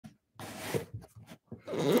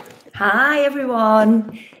Hi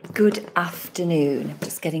everyone, good afternoon.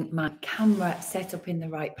 Just getting my camera set up in the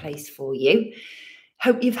right place for you.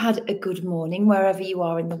 Hope you've had a good morning wherever you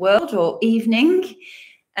are in the world, or evening.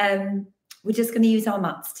 We're just going to use our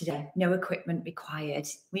mats today, no equipment required.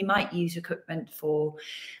 We might use equipment for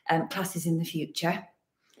classes in the future.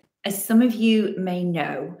 As some of you may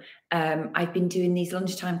know, I've been doing these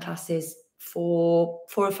lunchtime classes for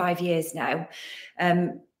 4 or 5 years now.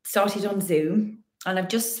 Started on Zoom, and I've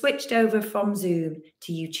just switched over from Zoom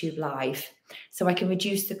to YouTube Live so I can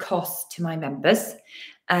reduce the cost to my members.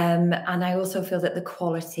 And I also feel that the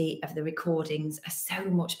quality of the recordings are so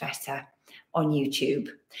much better on YouTube.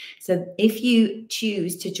 So if you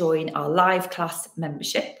choose to join our live class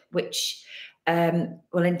membership, which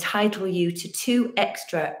will entitle you to 2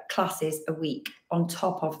 extra classes a week on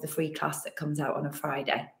top of the free class that comes out on a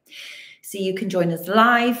Friday. So you can join us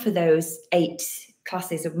live for those 8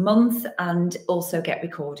 classes a month and also get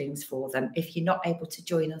recordings for them. If you're not able to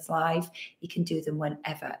join us live, you can do them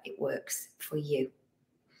whenever it works for you.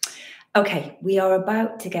 Okay, we are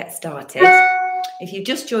about to get started. If you've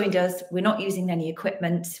just joined us, we're not using any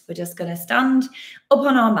equipment. We're just going to stand up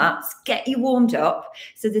on our mats, get you warmed up.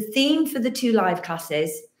 So the theme for the 2 live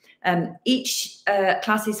classes, each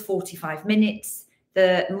class is 45 minutes.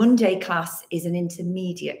 The Monday class is an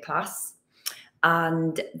intermediate class,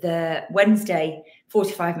 and the Wednesday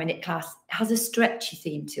 45-minute class has a stretchy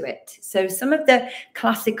theme to it. So some of the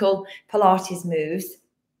classical Pilates moves,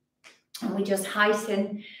 and we just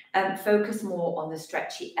heighten and focus more on the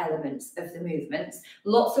stretchy elements of the movements.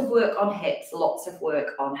 Lots of work on hips, lots of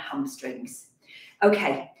work on hamstrings.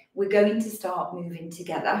 Okay, we're going to start moving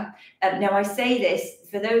together. Now I say this,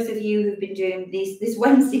 for those of you who've been doing these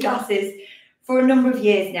Wednesday classes for a number of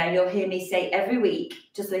years now, you'll hear me say every week,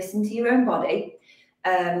 just listen to your own body.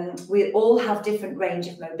 We all have different range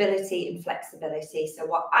of mobility and flexibility. So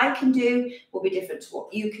what I can do will be different to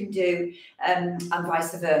what you can do, and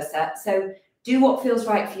vice versa. So do what feels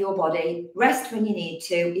right for your body. Rest when you need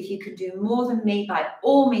to. If you can do more than me, by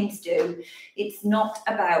all means do. It's not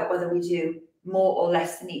about whether we do more or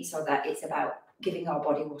less than each other. It's about giving our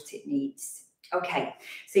body what it needs. Okay,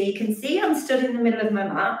 so you can see I'm stood in the middle of my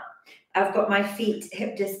mat. I've got my feet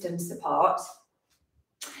hip distance apart.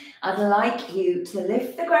 I'd like you to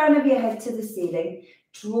lift the crown of your head to the ceiling,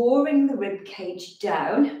 drawing the rib cage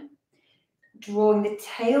down, drawing the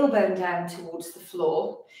tailbone down towards the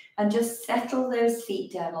floor, and just settle those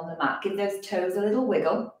feet down on the mat. Give those toes a little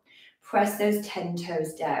wiggle. Press those 10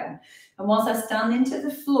 toes down. And whilst I stand into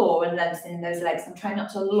the floor and lengthening those legs, I'm trying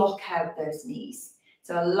not to lock out those knees.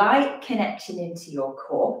 So a light connection into your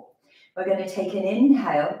core. We're going to take an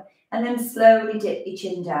inhale and then slowly dip your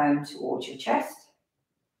chin down towards your chest.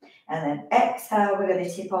 And then exhale, we're going to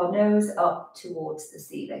tip our nose up towards the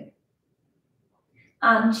ceiling.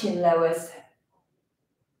 And chin lowers,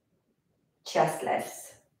 chest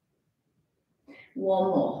lifts.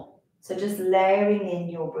 One more. So just layering in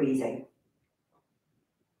your breathing.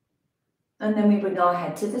 And then we bring our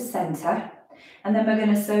head to the center. And then we're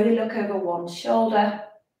going to slowly look over one shoulder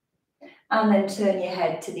and then turn your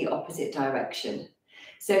head to the opposite direction.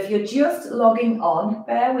 So if you're just logging on,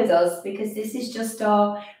 bear with us because this is just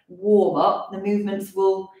our warm up. The movements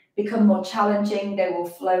will become more challenging. They will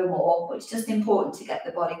flow more, but it's just important to get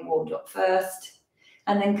the body warmed up first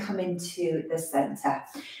and then come into the center.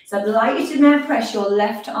 So I'd like you to now press your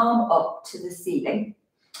left arm up to the ceiling.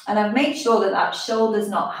 And I've made sure that that shoulder's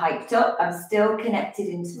not hiked up. I'm still connected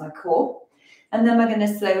into my core. And then we're going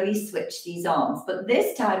to slowly switch these arms. But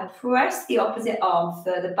this time, press the opposite arm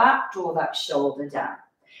further back, draw that shoulder down.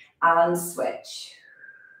 And switch.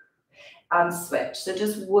 And switch. So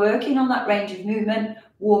just working on that range of movement,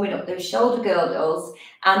 warming up those shoulder girdles,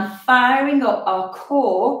 and firing up our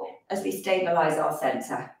core as we stabilize our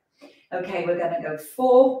center. Okay, we're going to go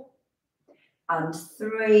 4 and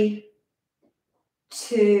 3,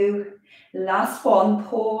 2, last one,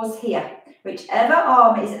 pause here. Whichever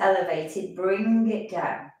arm is elevated, bring it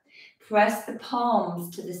down. Press the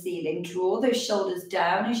palms to the ceiling, draw those shoulders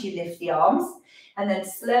down as you lift the arms, and then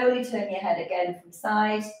slowly turn your head again from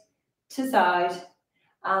side to side,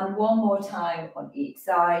 and one more time on each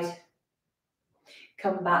side.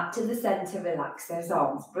 Come back to the center, relax those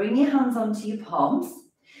arms. Bring your hands onto your palms.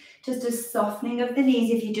 Just a softening of the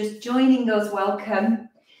knees. If you're just joining us, welcome.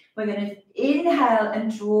 We're going to inhale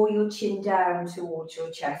and draw your chin down towards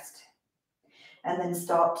your chest. And then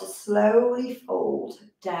start to slowly fold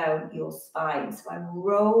down your spine. So I'm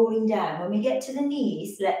rolling down. When we get to the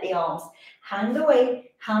knees, let the arms hang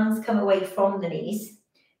away, hands come away from the knees.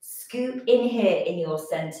 Scoop in here in your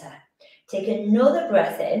center. Take another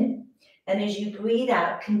breath in And as you breathe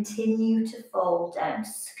out, continue to fold down.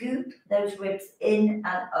 Scoop those ribs in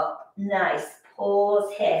and up. Nice.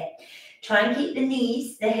 Pause here. Try and keep the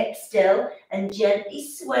knees, the hips still, and gently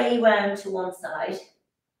sway round to one side,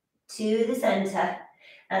 to the centre,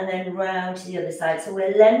 and then round to the other side. So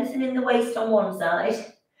we're lengthening the waist on one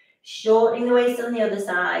side, shortening the waist on the other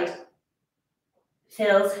side.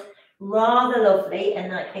 Feels rather lovely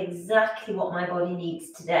and like exactly what my body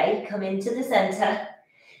needs today. Come into the centre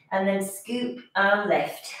and then scoop and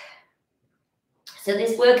lift. So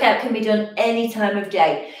this workout can be done any time of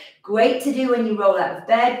day. Great to do when you roll out of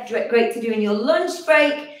bed, great to do in your lunch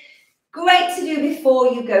break, great to do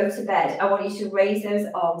before you go to bed. I want you to raise those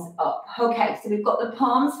arms up. Okay, so we've got the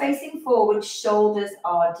palms facing forward, shoulders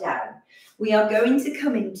are down. We are going to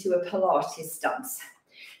come into a Pilates stance.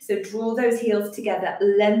 So draw those heels together,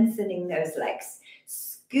 lengthening those legs.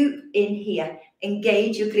 Scoop in here,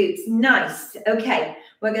 engage your glutes. Nice. Okay,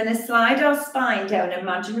 we're going to slide our spine down,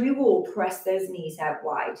 imaginary wall, press those knees out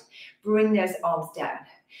wide. Bring those arms down.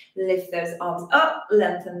 Lift those arms up,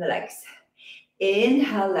 lengthen the legs.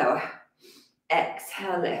 Inhale, lower.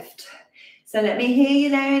 Exhale, lift. So let me hear you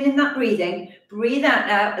there in that breathing. Breathe out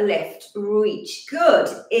now, lift, reach. Good.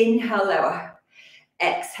 Inhale, lower.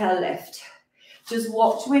 Exhale, lift. Just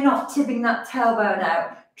watch we're not tipping that tailbone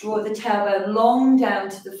out. Draw the tailbone long down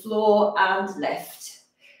to the floor and lift.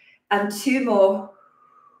 And two more.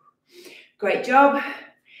 Great job.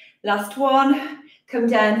 Last one. Come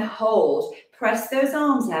down, hold. Press those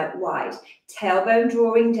arms out wide. Tailbone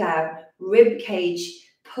drawing down. Rib cage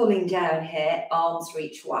pulling down here. Arms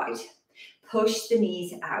reach wide. Push the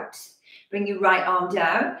knees out. Bring your right arm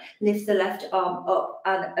down. Lift the left arm up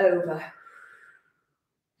and over.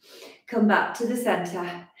 Come back to the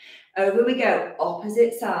centre. Over we go.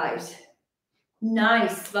 Opposite side.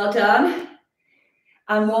 Nice. Well done.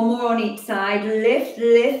 And one more on each side. Lift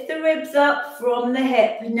the ribs up from the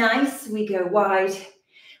hip. Nice. We go wide.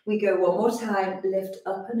 We go one more time. Lift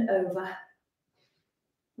up and over.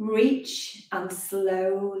 Reach and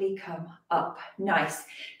slowly come up. Nice.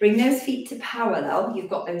 Bring those feet to parallel. You've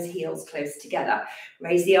got those heels close together.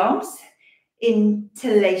 Raise the arms.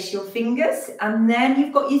 Interlace your fingers. And then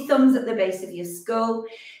you've got your thumbs at the base of your skull.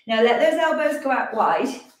 Now let those elbows go out wide,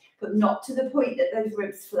 but not to the point that those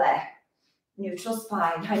ribs flare. Neutral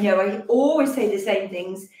spine. I know I always say the same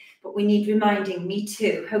things, but we need reminding. Me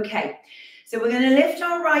too. Okay. So we're going to lift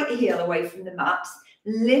our right heel away from the mat.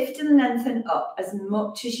 Lift and lengthen up as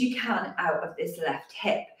much as you can out of this left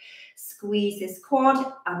hip. Squeeze this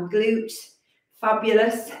quad and glute.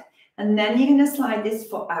 Fabulous. And then you're going to slide this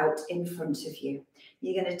foot out in front of you.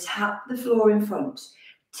 You're going to tap the floor in front.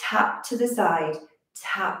 Tap to the side.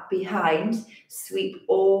 Tap behind. Sweep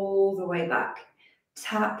all the way back.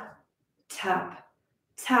 Tap, tap,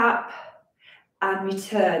 tap. And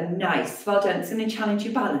return. Nice. Well done. It's going to challenge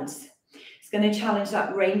your balance. It's going to challenge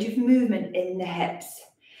that range of movement in the hips.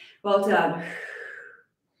 Well done.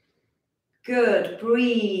 Good.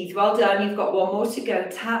 Breathe. Well done. You've got one more to go.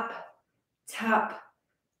 Tap, tap,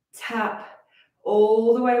 tap.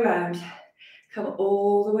 All the way around. Come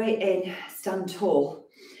all the way in. Stand tall.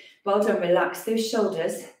 Well done. Relax those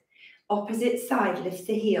shoulders. Opposite side. Lift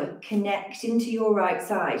the heel. Connect into your right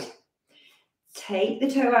side. Take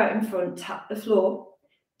the toe out in front. Tap the floor.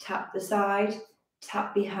 Tap the side.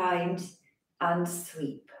 Tap behind. And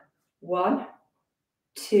sweep. 1,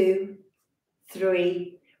 2,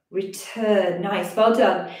 3. Return. Nice. Well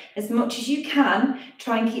done. As much as you can,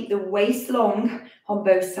 try and keep the waist long on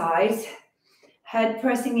both sides. Head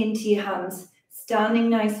pressing into your hands.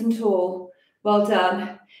 Standing nice and tall. Well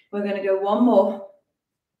done. We're going to go one more.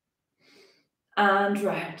 And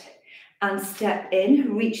round. And step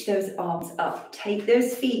in. Reach those arms up. Take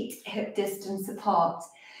those feet hip distance apart.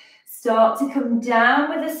 Start to come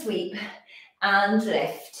down with a sweep. And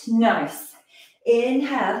lift. Nice.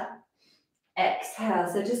 Inhale. Exhale.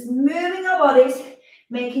 So just moving our bodies,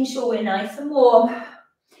 making sure we're nice and warm.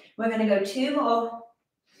 We're going to go 2 more.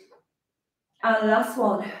 And last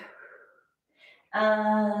one.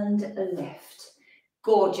 And lift.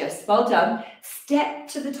 Gorgeous. Well done. Step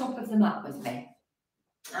to the top of the mat with me.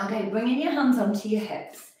 Okay, bringing your hands onto your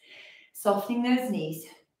hips. Softening those knees.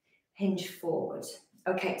 Hinge forward.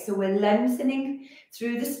 Okay, so we're lengthening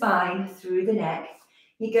through the spine, through the neck.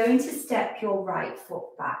 You're going to step your right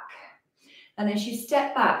foot back. And as you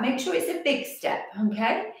step back, make sure it's a big step,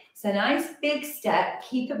 okay? It's a nice big step.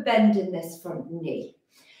 Keep a bend in this front knee.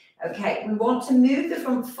 Okay, we want to move the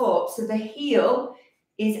front foot so the heel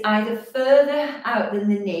is either further out than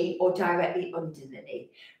the knee or directly under the knee.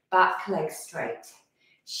 Back leg straight.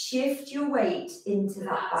 Shift your weight into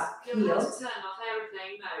that back heel. Turn off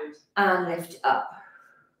aeroplane mode. And lift up.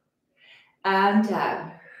 and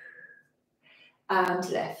down, and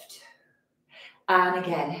lift, and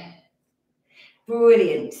again.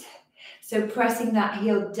 Brilliant. So pressing that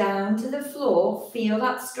heel down to the floor, feel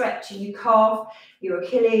that stretch in your calf, your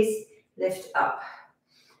Achilles, lift up.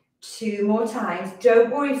 2 more times.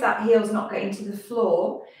 Don't worry if that heel's not getting to the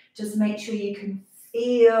floor. Just make sure you can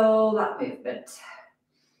feel that movement.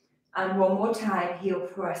 And 1 more time, heel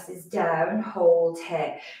presses down, hold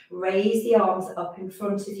here. Raise the arms up in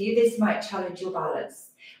front of you. This might challenge your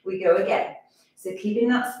balance. We go again. So keeping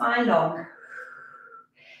that spine long.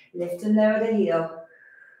 Lift and lower the heel.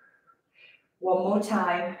 1 more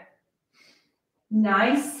time.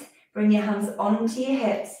 Nice. Bring your hands onto your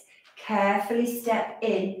hips. Carefully step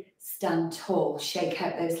in. Stand tall. Shake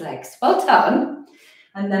out those legs. Well done.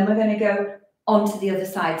 And then we're going to go onto the other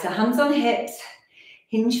side. So hands on hips.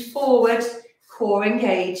 Hinge forward. Core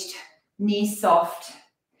engaged. Knees soft.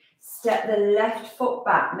 Step the left foot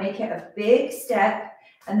back. Make it a big step.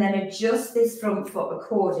 And then adjust this front foot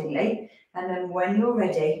accordingly. And then when you're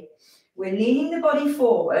ready, we're leaning the body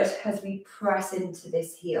forward as we press into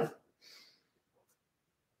this heel.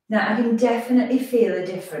 Now, I can definitely feel a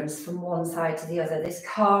difference from one side to the other. This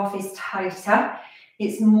calf is tighter.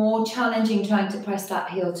 It's more challenging trying to press that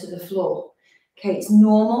heel to the floor. Okay, it's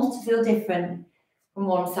normal to feel different from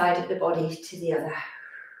one side of the body to the other.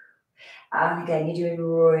 And again, you're doing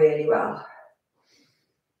really well.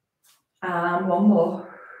 And 1 more.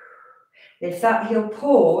 Lift that heel,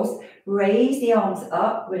 pause, raise the arms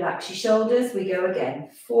up, relax your shoulders. We go again.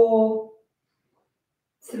 4,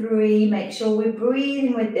 3, make sure we're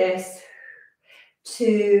breathing with this.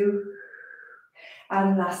 2,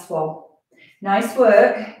 and last one. Nice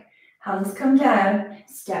work. Hands come down,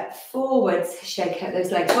 step forwards, shake out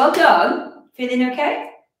those legs. Well done. Feeling okay?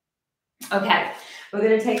 Okay, we're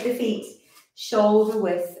going to take the feet shoulder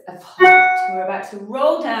width apart. We're about to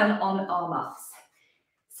roll down on our mats.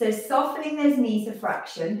 So softening those knees a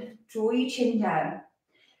fraction, draw your chin down,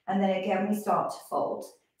 and then again we start to fold.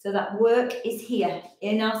 So that work is here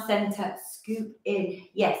in our center. Scoop in.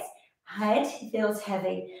 Yes, head feels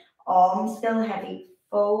heavy, arms feel heavy.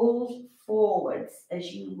 Fold forwards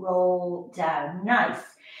as you roll down. Nice.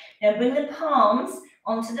 Now bring the palms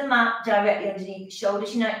onto the mat directly underneath the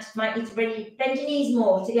shoulders. You might need to bend your knees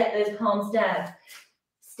more to get those palms down.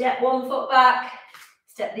 Step 1 foot back,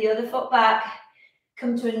 step the other foot back.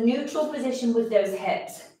 Come to a neutral position with those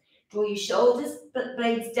hips. Draw your shoulders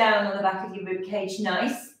blades down on the back of your rib cage,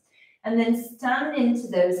 nice. And then stand into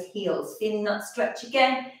those heels, feeling that stretch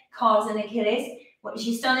again, calves and Achilles. Once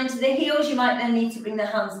you stand into the heels, you might then need to bring the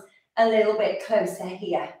hands a little bit closer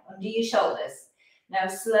here, under your shoulders. Now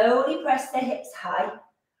slowly press the hips high.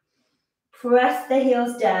 Press the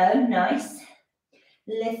heels down, nice.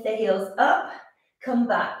 Lift the heels up, come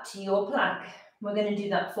back to your plank. We're going to do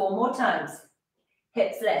that 4 more times.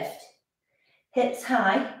 Hips lift, hips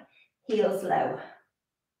high, heels low.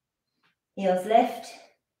 Heels lift,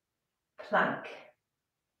 plank.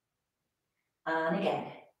 And again,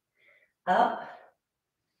 up,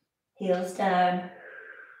 heels down,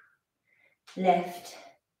 lift,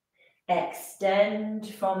 extend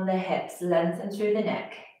from the hips, lengthen through the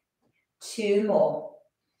neck. 2 more.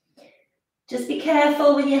 Just be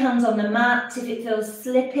careful with your hands on the mat if it feels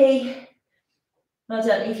slippy. Well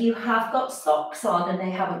done. If you have got socks on and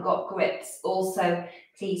they haven't got grips, also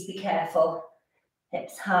please be careful.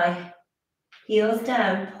 Hips high, heels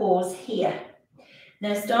down, pause here.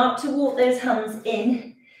 Now start to walk those hands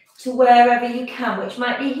in to wherever you can, which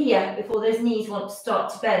might be here before those knees want to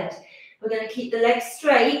start to bend. We're going to keep the legs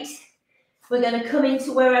straight. We're going to come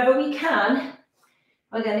into wherever we can.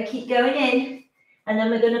 We're going to keep going in, and then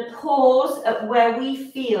we're going to pause at where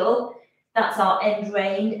we feel that's our end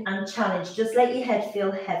range and challenge. Just let your head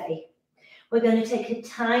feel heavy. We're going to take a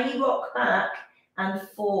tiny rock back and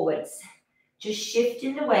forwards. Just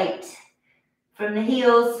shifting the weight from the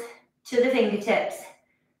heels to the fingertips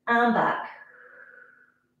and back.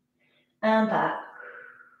 And back.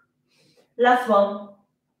 Last one.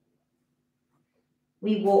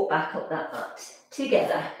 We walk back up that mat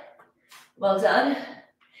together. Well done.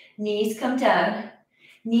 Knees come down.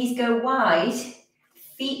 Knees go wide.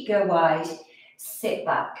 Feet go wide. Sit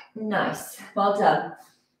back. Nice. Well done.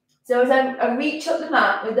 So as I reach up the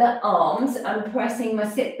mat with the arms, I'm pressing my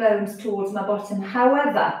sit bones towards my bottom.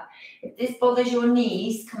 However, if this bothers your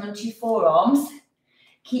knees, come onto your forearms.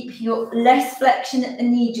 Keep your less flexion at the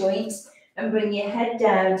knee joints and bring your head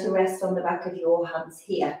down to rest on the back of your hands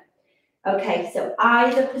here. Okay, so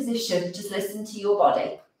either position, just listen to your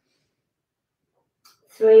body.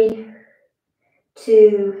 3,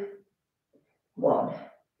 2, 1.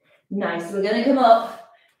 Nice. We're going to come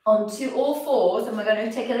up, onto all fours, and we're going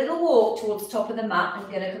to take a little walk towards the top of the mat, and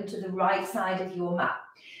we're going to come to the right side of your mat.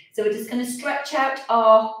 So we're just going to stretch out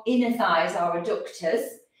our inner thighs, our adductors,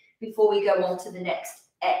 before we go on to the next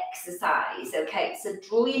exercise. Okay, so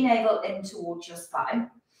draw your navel in towards your spine,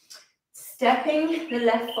 stepping the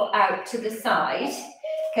left foot out to the side.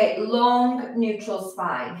 Okay, long neutral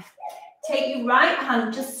spine. Take your right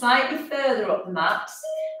hand just slightly further up the mat,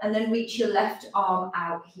 and then reach your left arm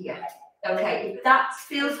out here. Okay, if that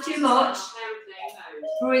feels too much,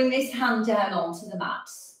 bring this hand down onto the mat.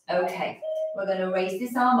 Okay, we're going to raise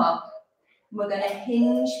this arm up. We're going to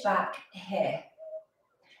hinge back here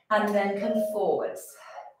and then come forwards.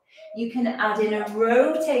 You can add in a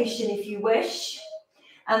rotation if you wish,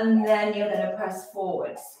 and then you're going to press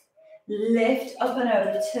forwards. Lift up and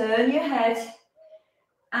over, turn your head,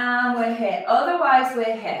 and we're here. Otherwise,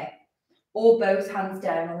 we're here, or both hands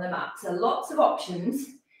down on the mat. So lots of options.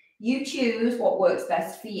 You choose what works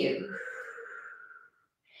best for you.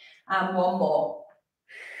 And one more.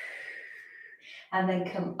 And then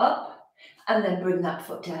come up, and then bring that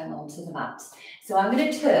foot down onto the mat. So I'm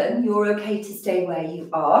going to turn. You're okay to stay where you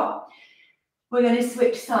are. We're going to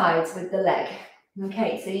switch sides with the leg.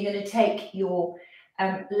 Okay, so you're going to take your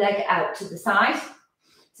leg out to the side.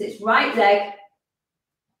 So it's right leg,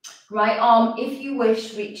 right arm, if you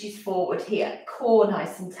wish, reaches forward here. Core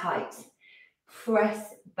nice and tight.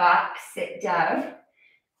 Press back, sit down,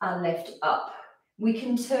 and lift up. We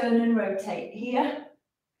can turn and rotate here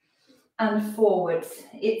and forwards.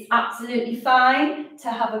 It's absolutely fine to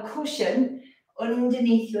have a cushion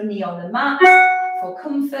underneath your knee on the mat for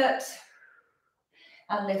comfort.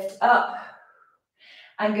 And lift up.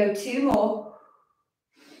 And go two more.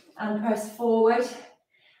 And press forward.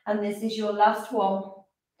 And this is your last one.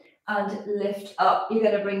 And lift up. You're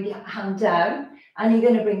going to bring your hand down, and you're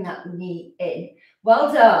going to bring that knee in.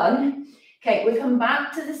 Well done. Okay, we'll come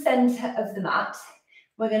back to the center of the mat.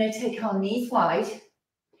 We're going to take our knees wide,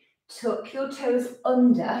 tuck your toes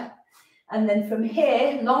under, and then from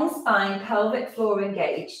here, long spine, pelvic floor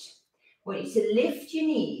engaged. I want you to lift your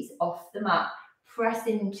knees off the mat, press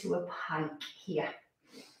into a plank here.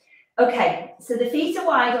 Okay, so the feet are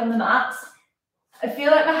wide on the mat. I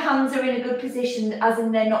feel like my hands are in a good position, as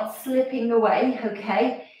in they're not slipping away,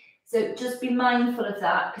 okay? So just be mindful of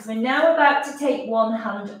that, because we're now about to take one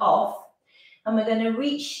hand off, and we're going to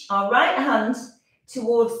reach our right hand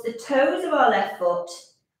towards the toes of our left foot,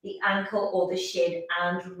 the ankle or the shin,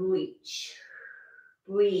 and reach.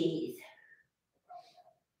 Breathe.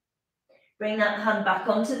 Bring that hand back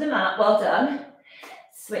onto the mat. Well done.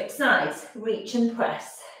 Switch sides. Reach and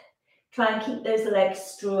press. Try and keep those legs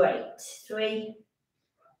straight. 3,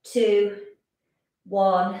 2,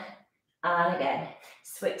 1, and again.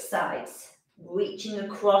 Switch sides. Reaching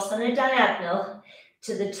across on a diagonal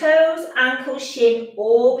to the toes, ankle, shin,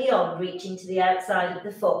 or beyond, reaching to the outside of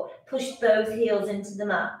the foot. Push both heels into the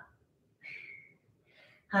mat.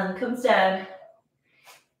 Hand comes down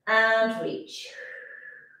and reach.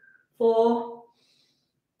 4,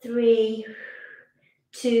 3,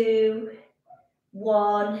 2,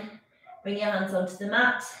 1. Bring your hands onto the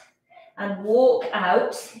mat and walk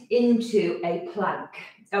out into a plank.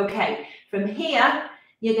 Okay, from here,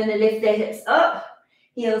 you're going to lift the hips up,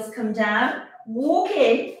 heels come down, walk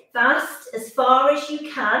in fast as far as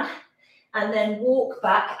you can, and then walk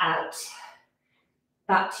back out.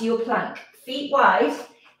 Back to your plank. Feet wide,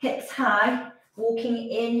 hips high, walking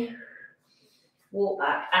in, walk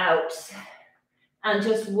back out. And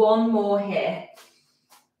just one more here.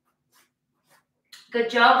 Good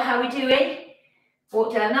job. How are we doing?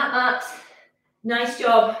 Walk down that mat. Nice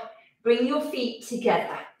job. Bring your feet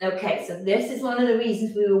together. Okay, so this is one of the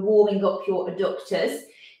reasons we were warming up your adductors.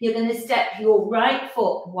 You're going to step your right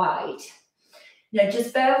foot wide. Now,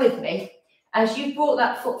 just bear with me. As you brought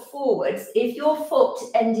that foot forwards, if your foot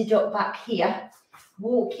ended up back here,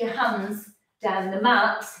 walk your hands down the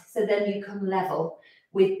mat so then you come level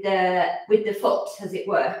with the foot, as it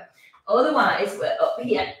were. Otherwise, we're up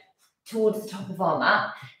here towards the top of our mat.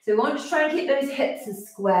 So we want to try and keep those hips as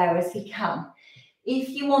square as we can. If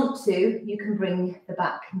you want to, you can bring the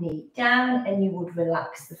back knee down and you would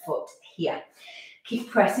relax the foot here. Keep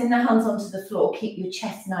pressing the hands onto the floor. Keep your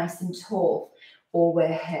chest nice and tall, or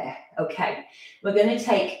we're here. Okay, we're going to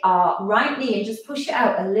take our right knee and just push it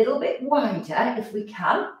out a little bit wider if we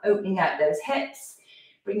can, opening out those hips.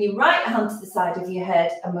 Bring your right hand to the side of your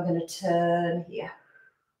head, and we're going to turn here.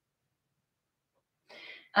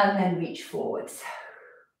 And then reach forwards.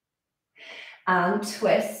 And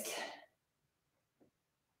twist.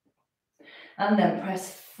 And then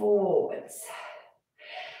press forwards.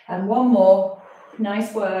 And one more.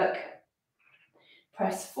 Nice work.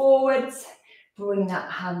 Press forwards. Bring that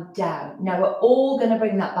hand down. Now we're all going to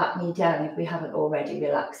bring that back knee down if we haven't already.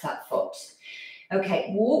 Relax that foot.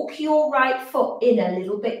 Okay, walk your right foot in a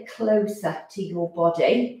little bit closer to your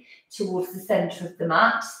body, towards the centre of the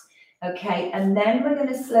mat. Okay, and then we're going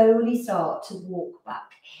to slowly start to walk back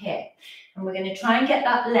here. And we're going to try and get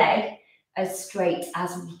that leg as straight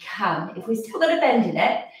as we can. If we've still got a bend in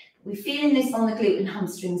it, we're feeling this on the glute and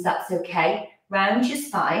hamstrings, that's okay. Round your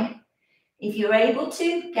spine. If you're able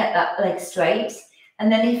to, get that leg straight.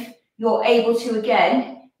 And then if you're able to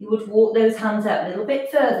again, you would walk those hands out a little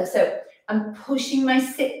bit further. So I'm pushing my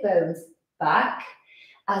sit bones back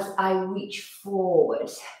as I reach forward.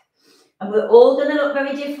 And we're all going to look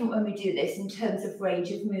very different when we do this in terms of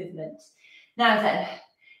range of movement. Now then,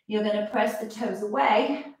 you're going to press the toes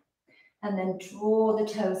away and then draw the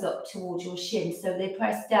toes up towards your shin. So they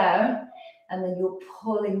press down and then you're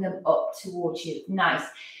pulling them up towards you. Nice.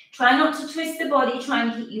 Try not to twist the body. Try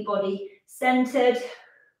and keep your body centered.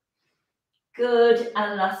 Good.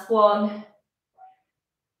 And last one.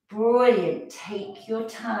 Brilliant. Take your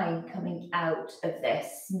time coming out of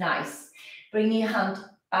this. Nice. Bring your hand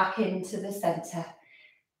back into the center.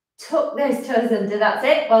 Tuck those toes under. That's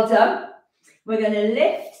it. Well done. We're going to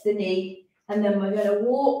lift the knee and then we're going to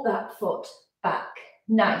walk that foot back.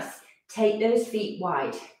 Nice. Take those feet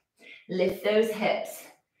wide. Lift those hips.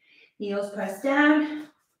 Heels press down.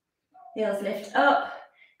 Heels lift up.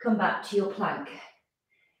 Come back to your plank.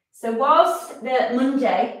 So whilst the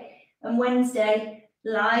Monday and Wednesday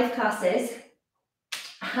live classes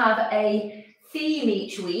have a theme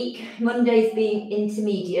each week, Mondays being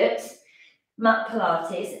intermediate, mat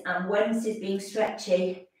Pilates, and Wednesdays being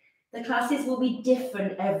stretchy, the classes will be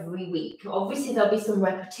different every week. Obviously, there'll be some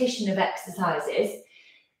repetition of exercises,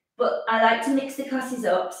 but I like to mix the classes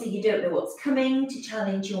up so you don't know what's coming, to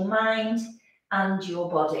challenge your mind and your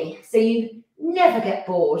body. So you never get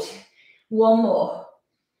bored. One more.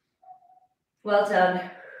 Well done.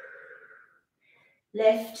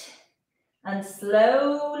 Lift and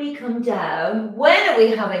slowly come down. When are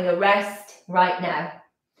we having a rest? Right now.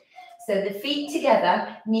 So the feet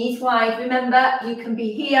together, knees wide. Remember, you can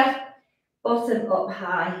be here, bottom up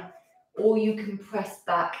high, or you can press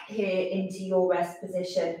back here into your rest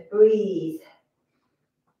position. Breathe.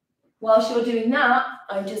 Whilst you're doing that,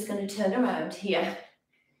 I'm just going to turn around here.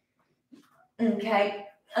 Okay,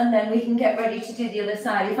 and then we can get ready to do the other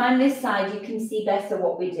side. If I'm this side, you can see better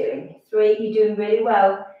what we're doing. 3, you're doing really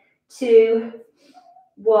well. 2,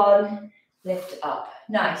 1, lift up.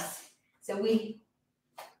 Nice. So we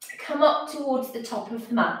come up towards the top of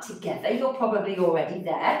the mat together. You're probably already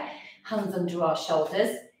there. Hands under our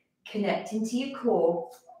shoulders, connecting to your core,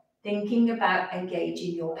 thinking about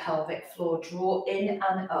engaging your pelvic floor. Draw in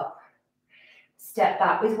and up. Step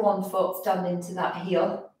back with one foot, stand into that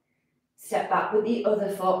heel. Step back with the other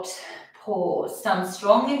foot, pause. Stand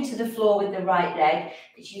strong into the floor with the right leg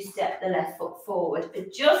as you step the left foot forward.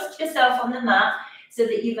 Adjust yourself on the mat so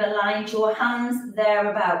that you've aligned your hands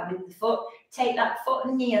thereabout with the foot. Take that foot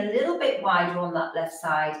and knee a little bit wider on that left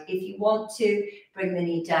side. If you want to, bring the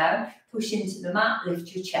knee down, push into the mat,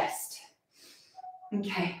 lift your chest.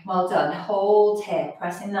 Okay, well done. Hold here,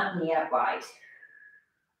 pressing that knee out wide.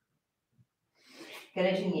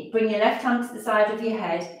 Going to bring your left hand to the side of your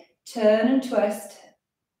head, turn and twist,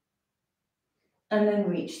 and then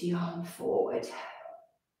reach the arm forward.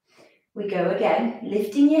 We go again,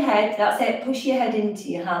 lifting your head, that's it, push your head into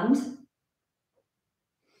your hand,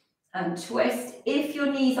 and twist. If your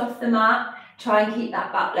knee's off the mat, try and keep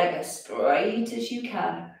that back leg as straight as you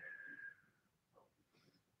can.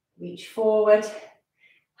 Reach forward,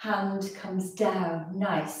 hand comes down,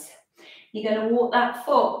 nice. You're going to walk that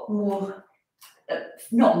foot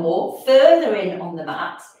further in on the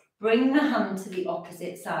mat. Bring the hand to the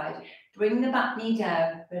opposite side. Bring the back knee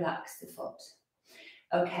down, relax the foot.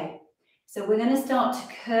 Okay, so we're going to start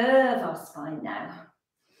to curve our spine now.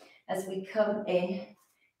 As we come in,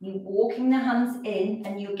 you're walking the hands in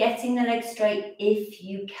and you're getting the legs straight if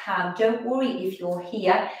you can. Don't worry if you're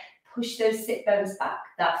here. Push those sit bones back.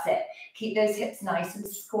 That's it. Keep those hips nice and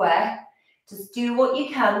square. Just do what you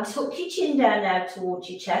can. Tuck your chin down now towards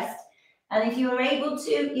your chest. And if you are able to,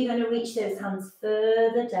 you're going to reach those hands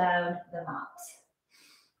further down the mat.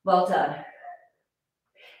 Well done.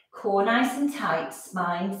 Core nice and tight,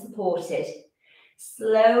 spine supported.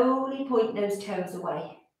 Slowly point those toes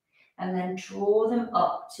away and then draw them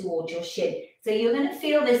up towards your shin. So you're going to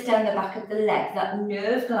feel this down the back of the leg, that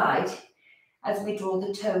nerve glide, as we draw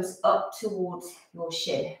the toes up towards your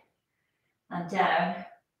shin. And down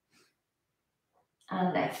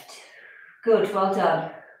and lift. Good, well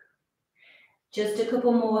done. Just a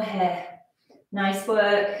couple more here. Nice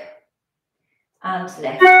work. And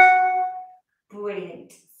lift.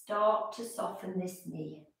 Brilliant. Start to soften this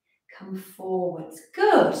knee. Come forwards.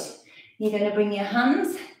 Good. You're going to bring your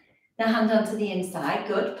hands, the hand onto the inside.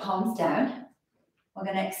 Good. Palms down. We're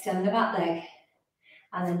going to extend the back leg.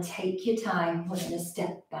 And then take your time. We're going to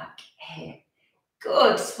step back here.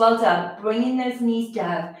 Good. Well done. Bringing those knees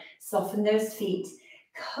down. Soften those feet.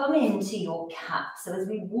 Come into your cat. So as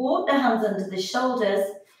we walk the hands under the shoulders,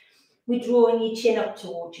 we're drawing your chin up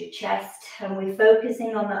towards your chest. And we're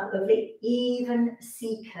focusing on that lovely even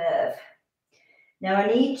C curve. Now I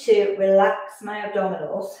need to relax my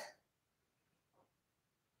abdominals.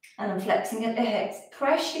 And I'm flexing at the hips.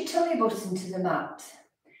 Press your tummy button to the mat.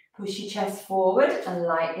 Push your chest forward and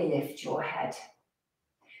lightly lift your head.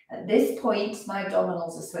 At this point, my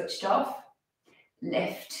abdominals are switched off.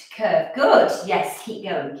 Lift, curve. Good. Yes, keep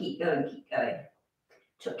going, keep going, keep going.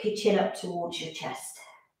 Tuck your chin up towards your chest.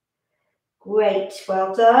 Great,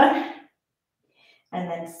 well done. And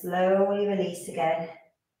then slowly release again.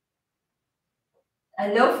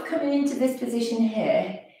 I love coming into this position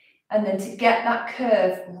here and then to get that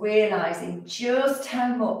curve, realizing just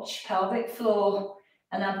how much pelvic floor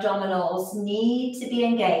and abdominals need to be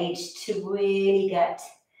engaged to really get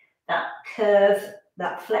that curve,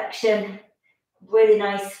 that flexion. Really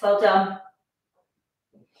nice, well done.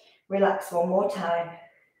 Relax one more time.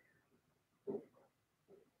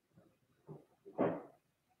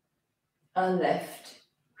 And lift.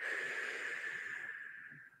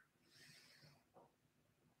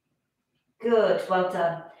 Good, well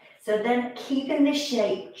done. So then keeping this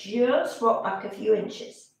shape, just rock back a few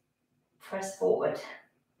inches. Press forward.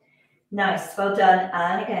 Nice, well done.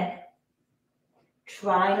 And again.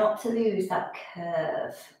 Try not to lose that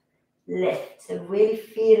curve. Lift. So really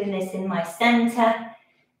feeling this in my center.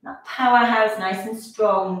 That powerhouse nice and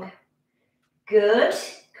strong. Good.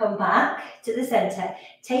 Come back to the center.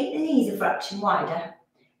 Take the knees a fraction wider.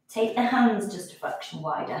 Take the hands just a fraction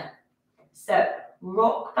wider. So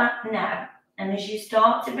rock back now. And as you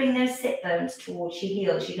start to bring those sit bones towards your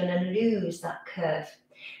heels, you're going to lose that curve.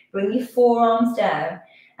 Bring your forearms down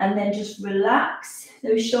and then just relax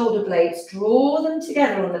those shoulder blades. Draw them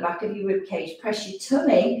together on the back of your rib cage. Press your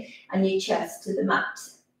tummy and your chest to the mat.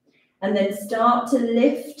 And then start to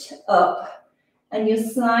lift up. And you're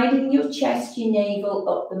sliding your chest, your navel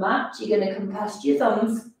up the mat. You're going to come past your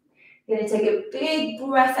thumbs. You're going to take a big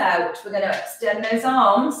breath out. We're going to extend those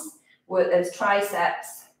arms, work those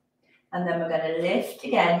triceps. And then we're going to lift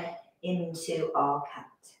again into our cat.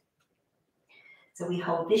 So we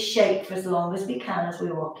hold this shape for as long as we can as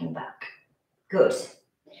we're rocking back. Good.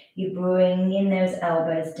 You bring in those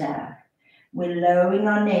elbows down. We're lowering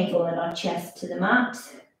our navel and our chest to the mat.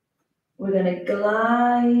 We're going to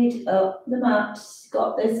glide up the mat.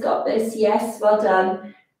 Got this, got this. Yes, well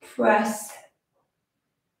done. Press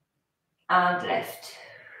and lift.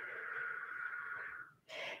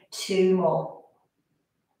 2 more.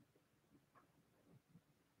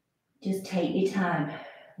 Just take your time.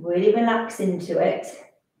 Really relax into it.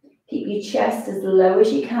 Keep your chest as low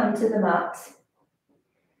as you can to the mat.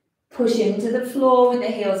 Push into the floor with the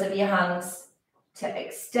heels of your hands to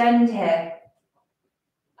extend here.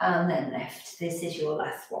 And then lift. This is your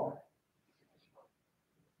last one.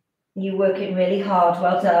 You're working really hard.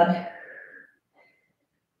 Well done.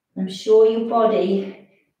 I'm sure your body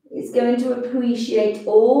is going to appreciate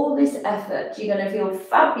all this effort. You're going to feel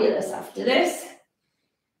fabulous after this.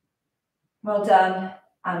 Well done.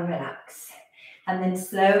 And relax. And then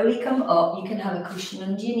slowly come up. You can have a cushion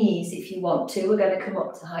under your knees if you want to. We're going to come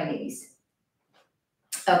up to high knees.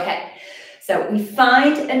 Okay. So we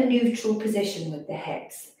find a neutral position with the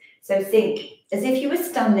hips. So think as if you were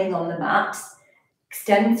standing on the mat.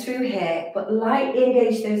 Extend through here, but lightly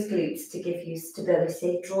engage those glutes to give you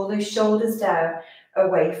stability. Draw those shoulders down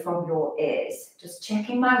away from your ears. Just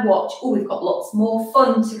checking my watch. Oh, we've got lots more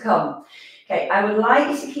fun to come. Okay, I would like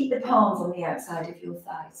you to keep the palms on the outside of your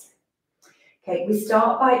thighs. Okay, we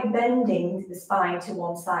start by bending the spine to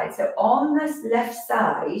one side. So on this left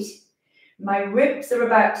side, my ribs are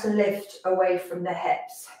about to lift away from the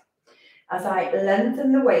hips. As I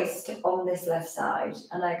lengthen the waist on this left side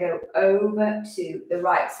and I go over to the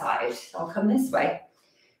right side. I'll come this way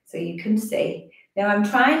so you can see. Now I'm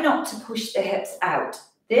trying not to push the hips out.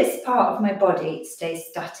 This part of my body stays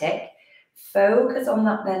static. Focus on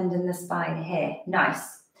that bend in the spine here.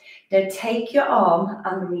 Nice. Now take your arm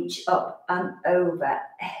and reach up and over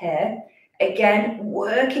here. Again,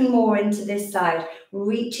 working more into this side,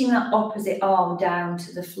 reaching that opposite arm down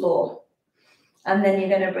to the floor. And then you're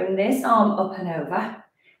going to bring this arm up and over,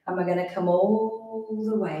 and we're going to come all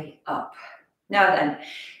the way up. Now then,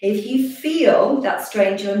 if you feel that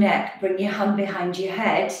strains your neck, bring your hand behind your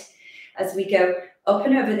head as we go Up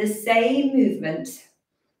and over, the same movement.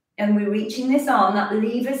 And we're reaching this arm, that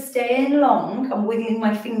lever's staying long. I'm wiggling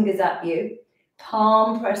my fingers at you.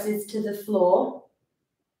 Palm presses to the floor.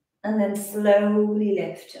 And then slowly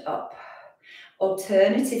lift up.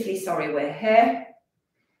 Alternatively, sorry, we're here.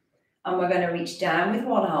 And we're going to reach down with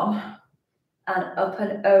one arm and up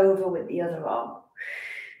and over with the other arm.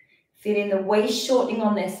 Feeling the waist shortening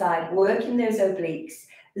on this side, working those obliques.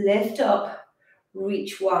 Lift up,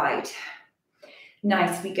 reach wide.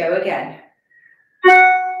 Nice, we go again.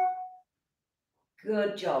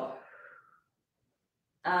 Good job.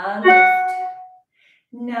 And lift.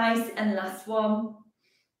 Nice, and last one.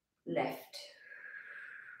 Lift.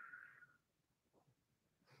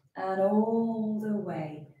 And all the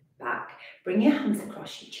way back. Bring your hands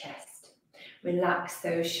across your chest. Relax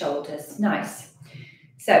those shoulders. Nice.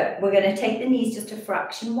 So we're going to take the knees just a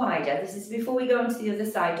fraction wider. This is before we go on to the other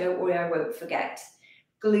side. Don't worry, I won't forget.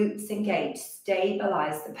 Glutes engaged.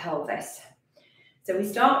 Stabilize the pelvis. So we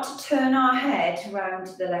start to turn our head around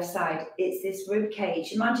to the left side. It's this rib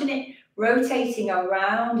cage. Imagine it rotating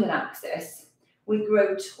around an axis. We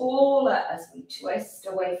grow taller as we twist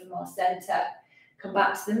away from our center. Come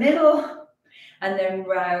back to the middle and then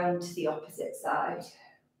round to the opposite side.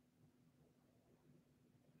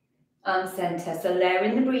 And center. So layer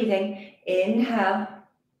in the breathing. Inhale.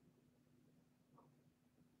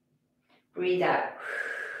 Breathe out.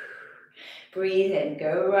 Breathe in.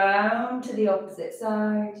 Go round to the opposite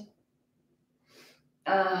side.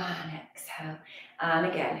 And exhale. And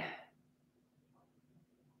again.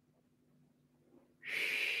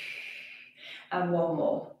 And one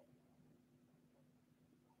more.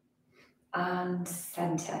 And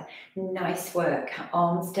center. Nice work.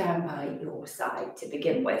 Arms down by your side to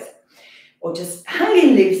begin with. Or just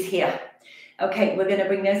hanging loose here. Okay, we're going to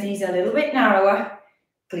bring those knees a little bit narrower.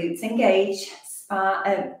 Glutes engage.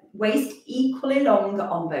 Waist equally long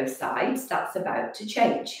on both sides. That's about to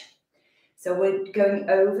change. So we're going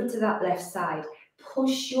over to that left side.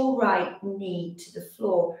 Push your right knee to the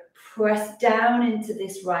floor. Press down into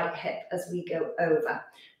this right hip as we go over.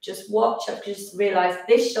 Just watch. I've just realized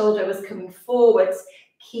this shoulder was coming forwards.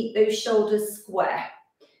 Keep those shoulders square.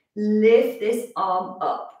 Lift this arm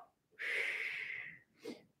up.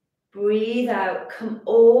 Breathe out. Come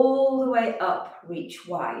all the way up. Reach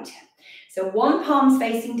wide. So one palm's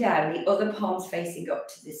facing down, the other palm's facing up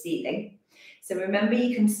to the ceiling. So remember,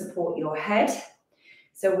 you can support your head.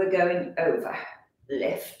 So we're going over.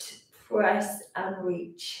 Lift, press, and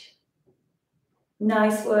reach.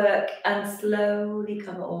 Nice work. And slowly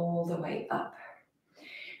come all the way up.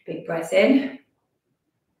 Big breath in.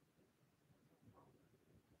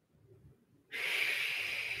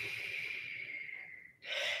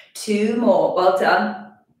 Two more. Well done.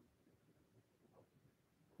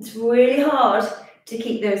 It's really hard to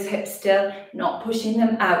keep those hips still, not pushing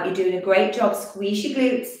them out. You're doing a great job. Squeeze your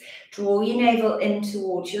glutes. Draw your navel in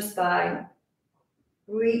towards your spine.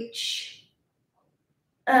 Reach.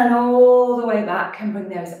 And all the way back, and bring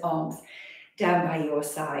those arms down by your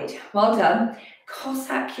side. Well done.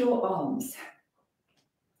 Cossack your arms.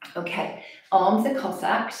 Okay, arms are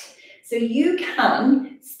cossacked. So you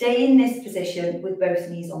can stay in this position with both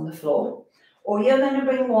knees on the floor, or you're going to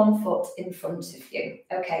bring one foot in front of you.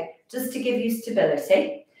 Okay, just to give you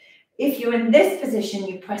stability. If you're in this position,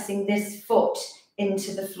 you're pressing this foot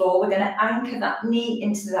into the floor. We're going to anchor that knee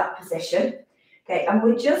into that position. Okay, and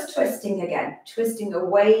we're just twisting again, twisting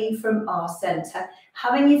away from our center.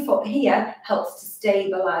 Having your foot here helps to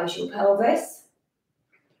stabilize your pelvis.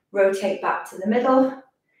 Rotate back to the middle,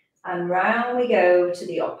 and round we go to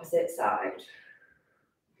the opposite side.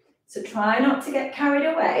 So try not to get carried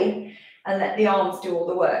away and let the arms do all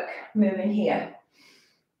the work, moving here.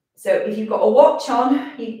 So if you've got a watch on,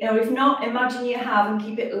 or if not, imagine you have, and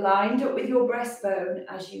keep it lined up with your breastbone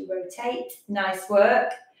as you rotate. Nice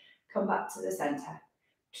work. Come back to the center.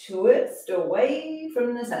 Twist away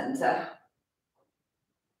from the center.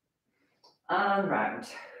 And round.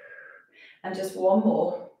 And just one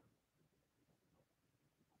more.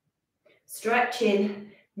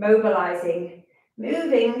 Stretching, mobilizing,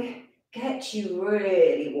 moving, get you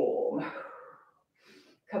really warm.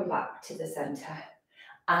 Come back to the center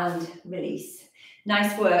and release.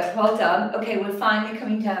 Nice work, well done. Okay, we're finally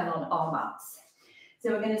coming down on our mats.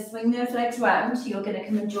 So we're going to swing those legs round. You're going to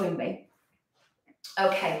come and join me.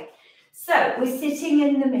 Okay, so we're sitting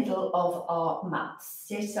in the middle of our mats.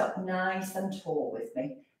 Sit up nice and tall with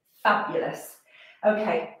me. Fabulous.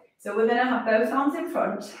 Okay, so we're going to have both arms in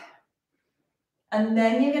front. And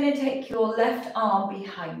then you're going to take your left arm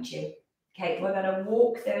behind you. Okay, we're going to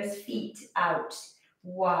walk those feet out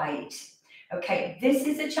wide. Okay, this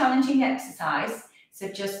is a challenging exercise, so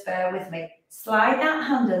just bear with me. Slide that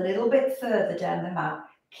hand a little bit further down the mat.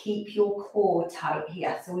 Keep your core tight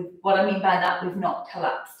here. So what I mean by that, we've not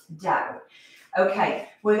collapsed down. Okay,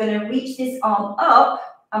 we're going to reach this arm up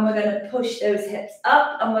and we're going to push those hips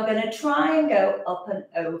up and we're going to try and go up and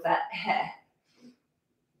over here.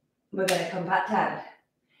 We're going to come back down.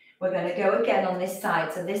 We're going to go again on this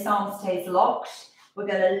side. So this arm stays locked. We're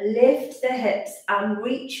going to lift the hips and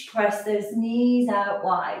reach, press those knees out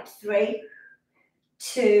wide. 3,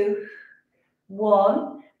 2,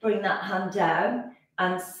 1. Bring that hand down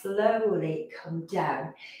and slowly come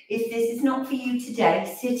down. If this is not for you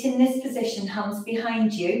today, sit in this position, hands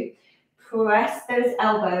behind you. Press those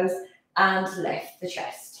elbows and lift the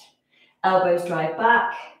chest. Elbows drive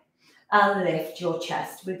back and lift your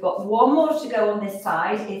chest. We've got one more to go on this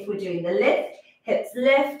side. If we're doing the lift, hips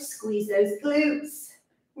lift, squeeze those glutes,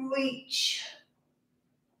 reach.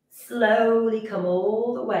 Slowly come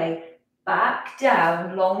all the way back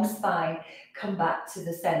down, long spine. Come back to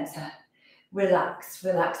the center. Relax,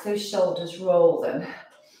 relax those shoulders, roll them.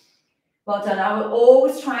 Well done. I will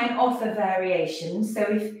always try and offer variations. So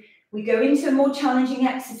if we go into a more challenging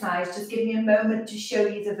exercise, just give me a moment to show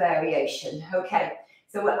you the variation. Okay,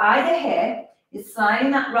 so we're either here, you're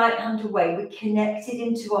sliding that right hand away, we're connected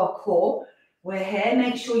into our core. We're here,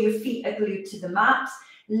 make sure your feet are glued to the mat.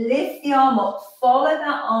 Lift the arm up, follow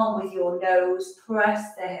that arm with your nose,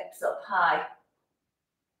 press the hips up high.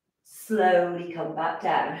 Slowly come back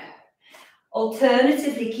down.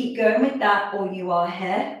 Alternatively, keep going with that, or you are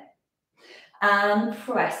here. And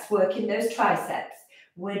press, working those triceps.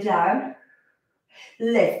 We're down.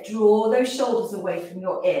 Lift, draw those shoulders away from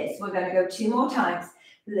your ears. We're going to go 2 more times.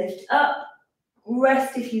 Lift up,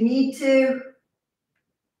 rest if you need to.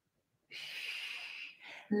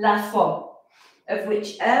 Last one, of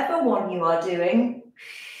whichever one you are doing.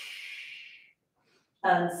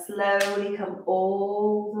 And slowly come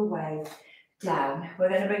all the way down. We're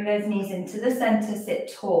going to bring those knees into the center,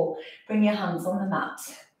 sit tall. Bring your hands on the mat.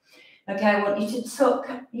 Okay, I want you to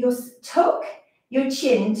tuck your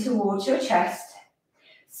chin towards your chest.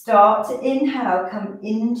 Start to inhale, come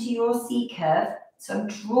into your C curve. So I'm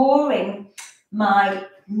drawing my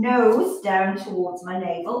nose down towards my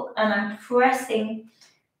navel and I'm pressing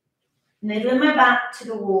middle of my back to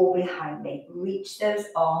the wall behind me. Reach those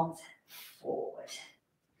arms forward.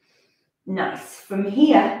 Nice. From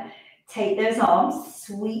here, take those arms,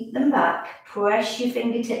 sweep them back, press your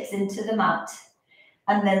fingertips into the mat,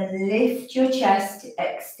 and then lift your chest,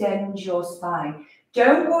 extend your spine.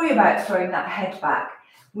 Don't worry about throwing that head back.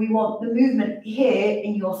 We want the movement here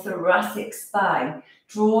in your thoracic spine.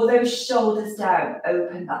 Draw those shoulders down,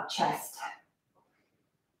 open that chest.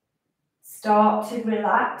 Start to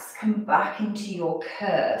relax, come back into your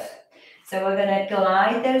curve. So we're going to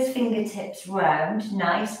glide those fingertips round,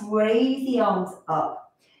 nice, raise the arms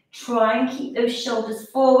up. Try and keep those shoulders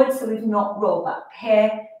forward so we've not rolled back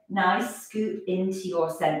here. Nice, scoop into your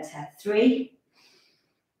center. 3,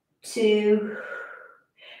 2,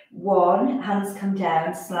 1. Hands come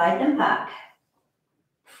down, slide them back.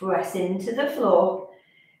 Press into the floor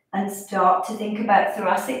and start to think about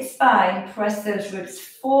thoracic spine. Press those ribs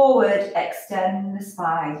forward, extend the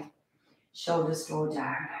spine. Shoulders draw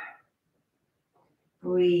down.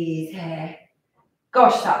 Breathe here.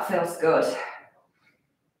 Gosh, that feels good.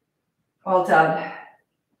 Well done.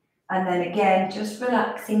 And then again, just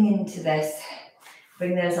relaxing into this.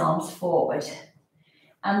 Bring those arms forward.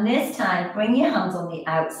 And this time, bring your hands on the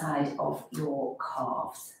outside of your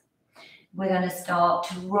calves. We're going to start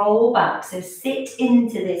to roll back. So sit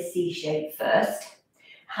into this C shape first.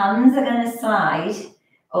 Hands are going to slide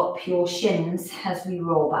up your shins as we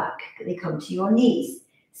roll back. They come to your knees.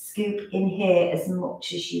 Scoop in here as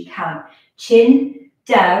much as you can. Chin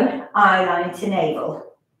down, eye line to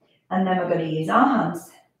navel. And then we're going to use our hands.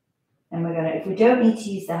 And we're going to, if we don't need to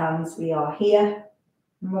use the hands, we are here.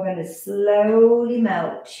 And we're going to slowly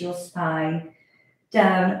melt your spine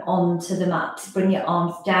down onto the mat. Bring your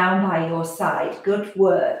arms down by your side. Good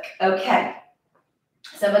work. Okay.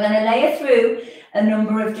 So we're going to layer through a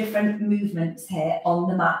number of different movements here on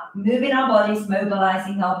the mat. Moving our bodies,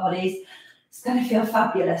 mobilizing our bodies. It's going to feel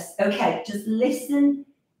fabulous. Okay, just listen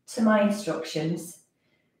to my instructions.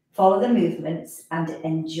 Follow the movements and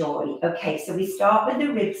enjoy. Okay, so we start with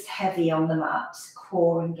the ribs heavy on the mat,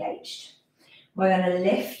 core engaged. We're going to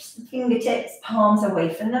lift the fingertips, palms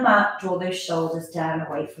away from the mat, draw those shoulders down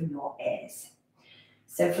away from your ears.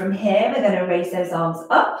 So from here, we're going to raise those arms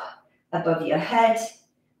up above your head,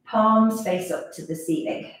 palms face up to the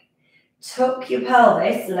ceiling. Tuck your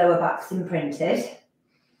pelvis, lower back's imprinted,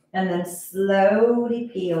 and then slowly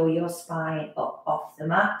peel your spine up off the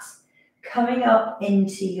mat, coming up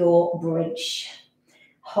into your bridge.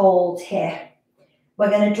 hold here. We're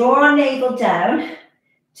going to draw our navel down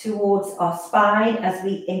towards our spine as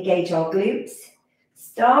we engage our glutes.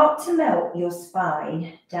 Start to melt your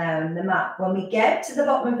spine down the mat. When we get to the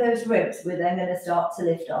bottom of those ribs, we're then going to start to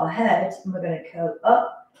lift our head and we're going to curl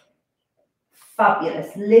up.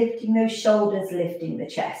 Fabulous. Lifting those shoulders, lifting the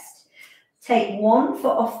chest. Take one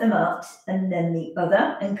foot off the mat and then the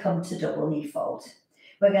other and come to double knee fold.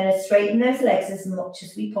 We're going to straighten those legs as much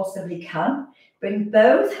as we possibly can. Bring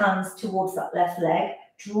both hands towards that left leg.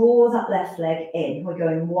 Draw that left leg in. We're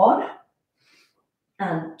going 1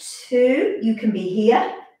 and 2. You can be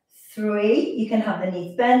here. 3. You can have the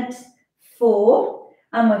knees bent. 4.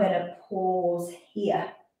 And we're going to pause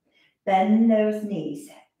here. Bend those knees.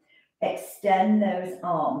 Extend those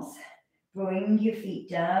arms. Bring your feet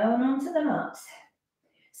down onto the mat.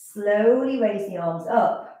 Slowly raise the arms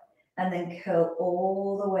up. And then curl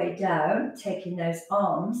all the way down, taking those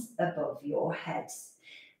arms above your head.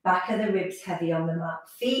 Back of the ribs heavy on the mat.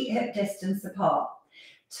 Feet hip distance apart.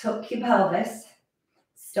 Tuck your pelvis.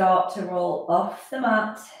 Start to roll off the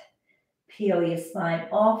mat. Peel your spine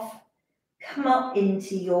off. Come up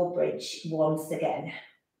into your bridge once again.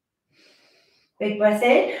 Big breath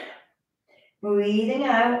in. Breathing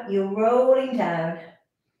out. You're rolling down.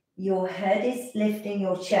 Your head is lifting,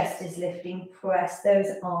 your chest is lifting. Press those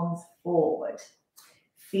arms forward.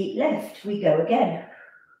 Feet lift. We go again.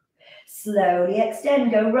 Slowly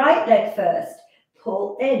extend. Go right leg first.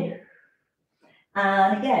 Pull in.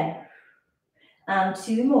 And again. And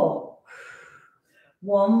 2 more.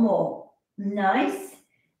 1 more. Nice.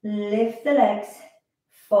 Lift the legs.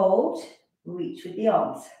 Fold. Reach with the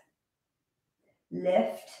arms.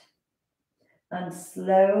 Lift. And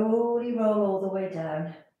slowly roll all the way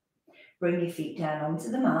down. Bring your feet down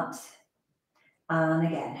onto the mat. And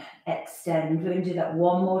again, extend. We're going to do that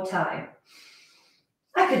 1 more time.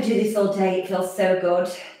 I could do this all day. It feels so good.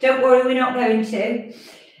 Don't worry, we're not going to.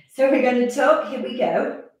 So we're going to tuck. Here we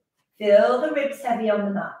go. Feel the ribs heavy on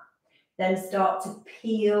the mat. Then start to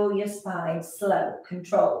peel your spine, slow,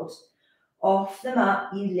 controlled. Off the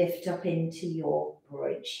mat, you lift up into your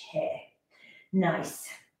bridge here. Nice.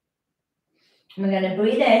 We're going to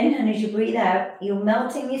breathe in, and as you breathe out, you're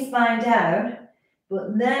melting your spine down,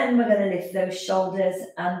 but then we're going to lift those shoulders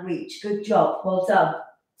and reach. Good job. Well done.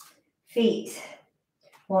 Feet,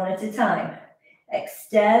 1 at a time.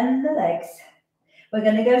 Extend the legs. We're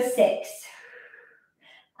going to go 6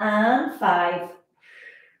 and 5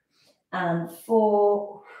 and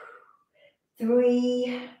 4,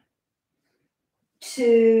 3,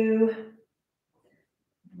 2,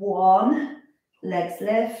 1. Legs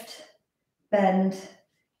lift. Bend,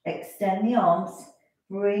 extend the arms,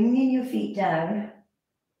 bringing your feet down.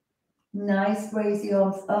 Nice, raise the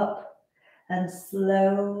arms up and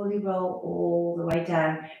slowly roll all the way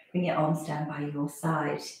down. Bring your arms down by your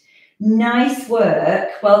side. Nice work,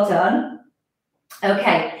 well done.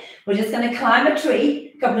 Okay, we're just going to climb a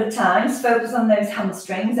tree a couple of times, focus on those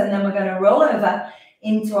hamstrings, and then we're going to roll over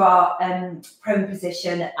into our prone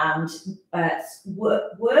position and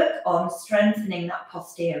work on strengthening that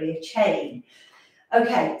posterior chain.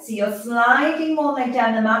 Okay, so you're sliding one leg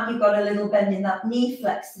down the mat. You've got a little bend in that knee.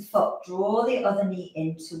 Flex the foot. Draw the other knee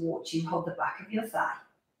in towards you. Hold the back of your thigh.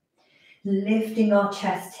 Lifting our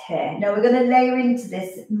chest here. Now we're going to layer into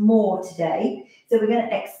this more today. So we're going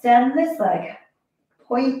to extend this leg.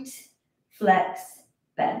 Point, flex,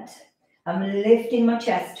 bend. I'm lifting my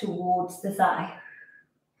chest towards the thigh.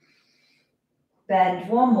 Bend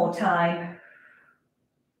 1 more time.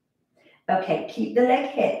 Okay, keep the leg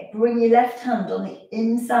hip. Bring your left hand on the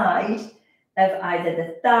inside of either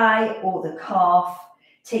the thigh or the calf.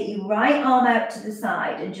 Take your right arm out to the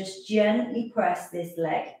side and just gently press this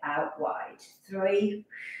leg out wide. 3,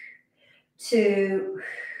 2,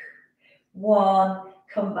 1.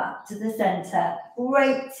 Come back to the center.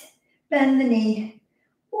 Great. Bend the knee.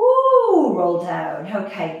 Ooh, roll down.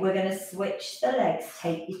 Okay, we're going to switch the legs.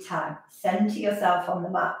 Take your time. Center yourself on the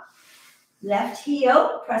mat. Left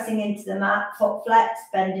heel, pressing into the mat. Foot flex,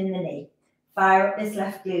 bending the knee. Fire up this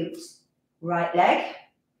left glute. Right leg.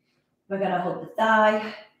 We're going to hold the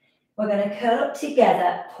thigh. We're going to curl up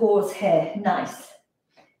together. Pause here. Nice.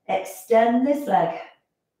 Extend this leg.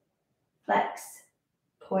 Flex.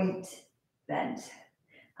 Point. Bend.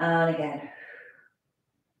 And again.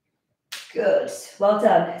 Good. Well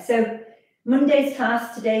done. So Monday's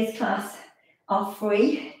class, today's class are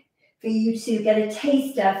free for you to get a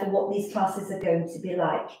taster for what these classes are going to be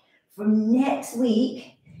like. From next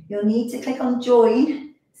week, you'll need to click on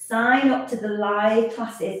join, sign up to the live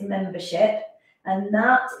classes membership, and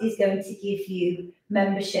that is going to give you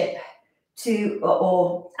membership to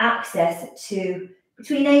or access to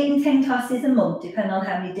between 8 and 10 classes a month, depending on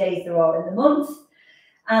how many days there are in the month.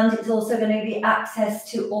 And it's also going to be access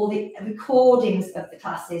to all the recordings of the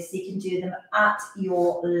classes, so you can do them at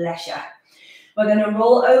your leisure. We're going to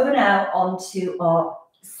roll over now onto our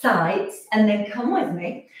sides, and then come with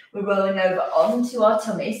me. We're rolling over onto our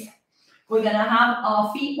tummies. We're going to have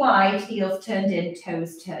our feet wide, heels turned in,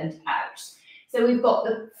 toes turned out. So we've got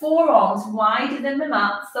the forearms wider than the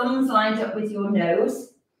mat, thumbs lined up with your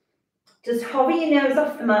nose. Just hover your nose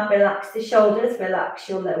off the mat, relax the shoulders, relax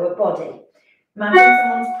your lower body. Imagine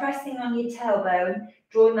someone's pressing on your tailbone,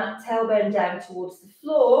 drawing that tailbone down towards the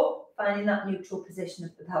floor, finding that neutral position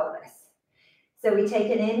of the pelvis. So we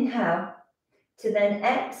take an inhale to then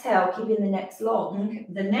exhale, keeping the neck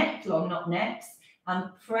long, not necks, and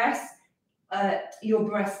press your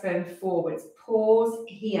breastbone forwards. Pause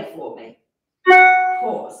here for me.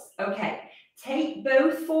 Pause. Okay. Take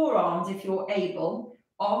both forearms, if you're able,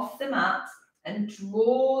 off the mat and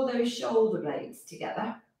draw those shoulder blades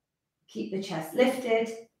together. Keep the chest lifted,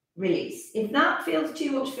 release. If that feels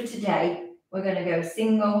too much for today, we're going to go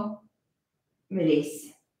single,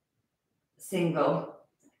 release, single,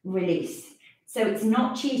 release. So it's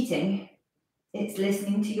not cheating, it's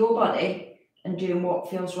listening to your body and doing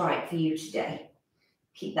what feels right for you today.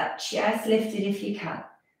 Keep that chest lifted if you can.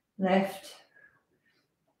 Lift,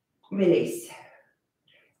 release.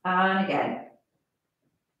 And again.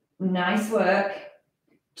 Nice work.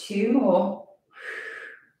 2 more.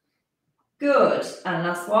 Good. And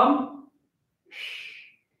last one.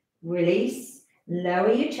 Release.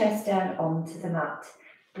 Lower your chest down onto the mat.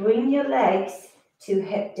 Bring your legs to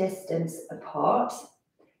hip distance apart.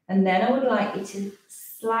 And then I would like you to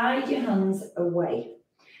slide your hands away.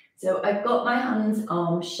 So I've got my hands,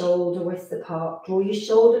 arms, shoulder width apart. Draw your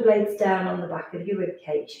shoulder blades down on the back of your rib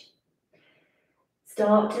cage.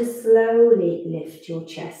 Start to slowly lift your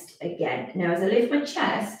chest again. Now, as I lift my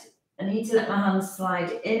chest, I need to let my hands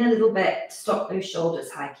slide in a little bit to stop those shoulders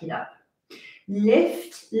hiking up.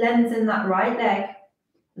 Lift, lengthen that right leg,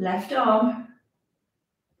 left arm,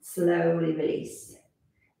 slowly release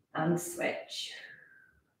and switch.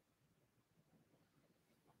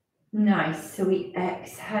 Nice. So we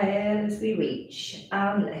exhale as we reach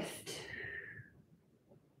and lift.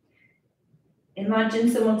 Imagine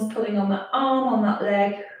someone's pulling on that arm, on that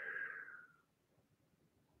leg.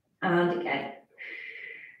 And again.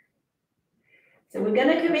 So we're going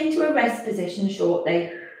to come into a rest position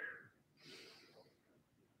shortly.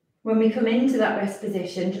 When we come into that rest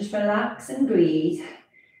position, just relax and breathe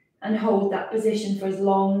and hold that position for as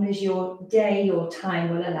long as your day, your time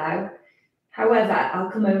will allow. However,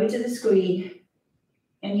 I'll come over to the screen,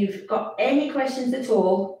 and if you've got any questions at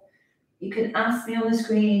all, you can ask me on the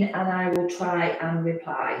screen and I will try and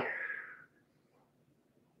reply.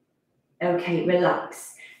 Okay,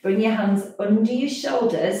 relax. Bring your hands under your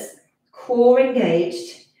shoulders, core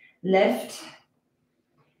engaged, lift.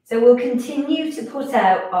 So we'll continue to put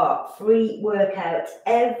out our free workouts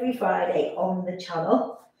every Friday on the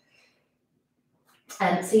channel.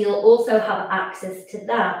 And so you'll also have access to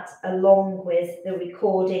that along with the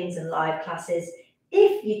recordings and live classes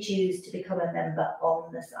if you choose to become a member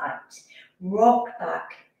on the site. Rock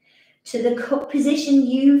back to the position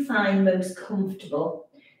you find most comfortable.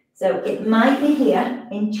 So it might be here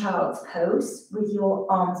in child's pose with your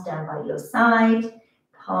arms down by your side,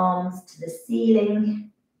 palms to the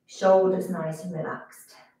ceiling, shoulders nice and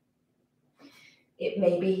relaxed. It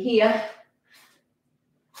may be here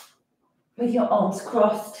with your arms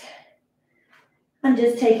crossed and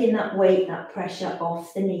just taking that weight, that pressure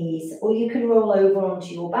off the knees, or you can roll over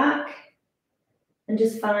onto your back and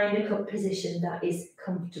just find a position that is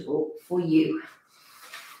comfortable for you.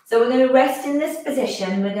 So we're going to rest in this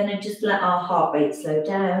position. We're going to just let our heart rate slow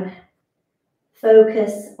down,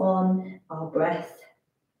 focus on our breath,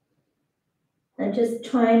 and just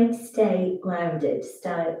trying to stay grounded,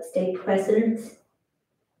 stay present,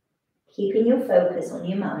 keeping your focus on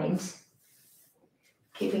your mind,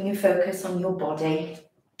 keeping your focus on your body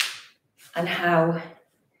and how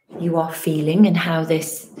you are feeling and how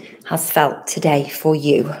this has felt today for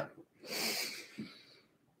you.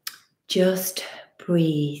 Just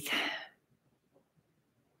breathe.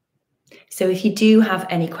 So if you do have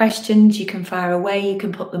any questions, you can fire away, you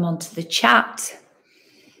can put them onto the chat.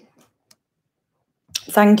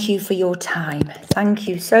 Thank you for your time. Thank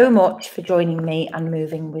you so much for joining me and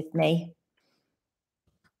moving with me.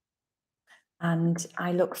 And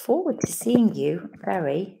I look forward to seeing you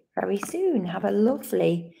very, very soon. Have a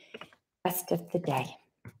lovely rest of the day.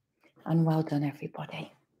 And well done,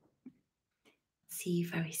 everybody. See you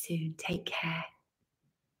very soon. Take care.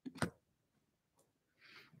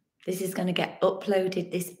 This is going to get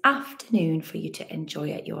uploaded this afternoon for you to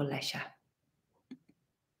enjoy at your leisure.